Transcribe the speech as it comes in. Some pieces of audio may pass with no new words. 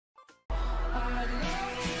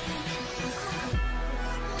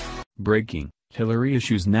Breaking: Hillary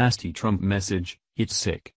issues nasty Trump message, "It's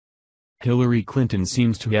sick." Hillary Clinton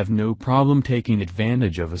seems to have no problem taking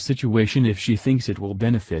advantage of a situation if she thinks it will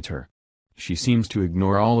benefit her. She seems to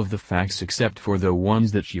ignore all of the facts except for the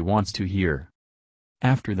ones that she wants to hear.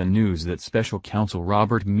 After the news that Special Counsel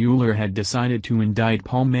Robert Mueller had decided to indict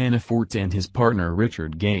Paul Manafort and his partner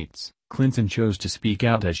Richard Gates, Clinton chose to speak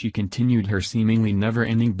out as she continued her seemingly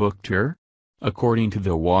never-ending book tour. According to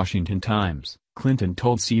the Washington Times, Clinton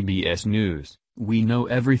told CBS News, "We know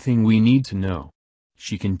everything we need to know."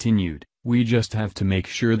 She continued, "We just have to make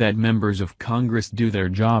sure that members of Congress do their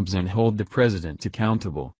jobs and hold the president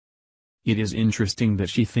accountable." It is interesting that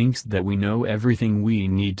she thinks that we know everything we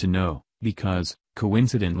need to know, because,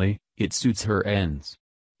 coincidentally, it suits her ends.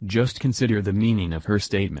 Just consider the meaning of her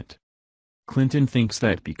statement. Clinton thinks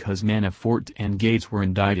that because Manafort and Gates were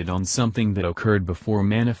indicted on something that occurred before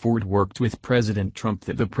Manafort worked with President Trump,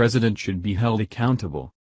 that the president should be held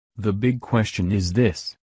accountable. The big question is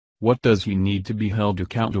this: what does he need to be held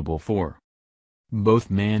accountable for? Both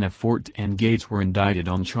Manafort and Gates were indicted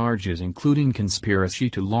on charges including conspiracy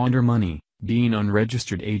to launder money, being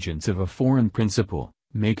unregistered agents of a foreign principal,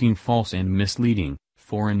 making false and misleading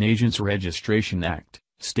Foreign Agents Registration Act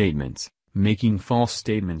statements, making false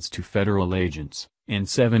statements to federal agents, and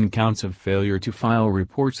 7 counts of failure to file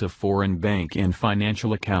reports of foreign bank and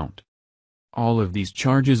financial account. All of these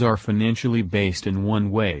charges are financially based in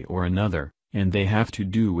one way or another, and they have to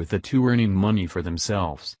do with the two earning money for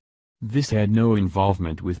themselves. This had no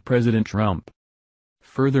involvement with President Trump.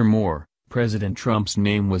 Furthermore, President Trump's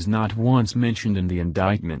name was not once mentioned in the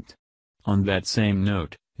indictment. On that same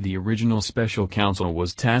note, the original special counsel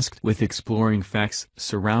was tasked with exploring facts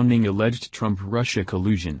surrounding alleged Trump-Russia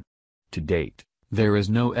collusion. To date, there is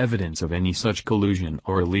no evidence of any such collusion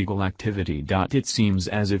or illegal activity. It seems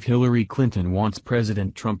as if Hillary Clinton wants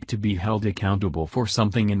President Trump to be held accountable for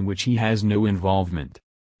something in which he has no involvement.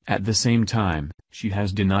 At the same time, she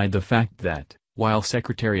has denied the fact that, while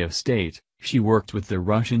Secretary of State, she worked with the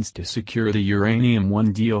Russians to secure the Uranium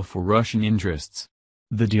One deal for Russian interests.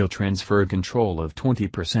 The deal transferred control of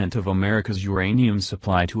 20% of America's uranium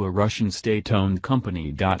supply to a Russian state-owned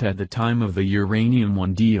company. At the time of the Uranium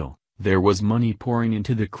One deal, there was money pouring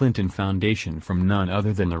into the Clinton Foundation from none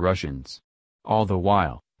other than the Russians. All the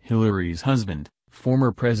while, Hillary's husband,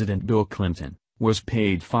 former President Bill Clinton, was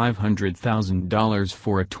paid $500,000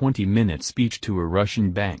 for a 20-minute speech to a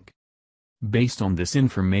Russian bank. Based on this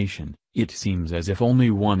information, it seems as if only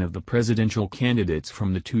one of the presidential candidates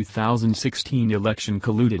from the 2016 election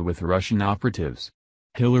colluded with Russian operatives.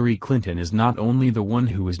 Hillary Clinton is not only the one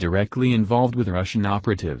who is directly involved with Russian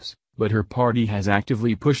operatives, but her party has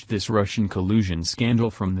actively pushed this Russian collusion scandal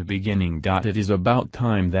from the beginning. It is about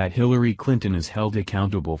time that Hillary Clinton is held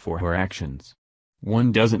accountable for her actions.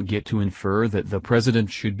 One doesn't get to infer that the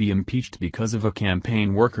president should be impeached because of a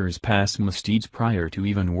campaign worker's past misdeeds prior to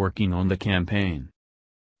even working on the campaign.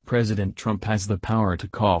 President Trump has the power to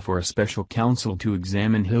call for a special counsel to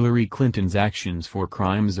examine Hillary Clinton's actions for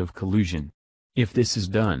crimes of collusion. If this is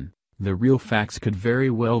done, the real facts could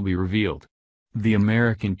very well be revealed. The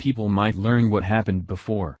American people might learn what happened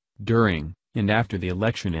before, during, and after the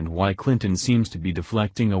election and why Clinton seems to be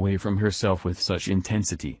deflecting away from herself with such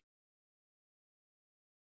intensity.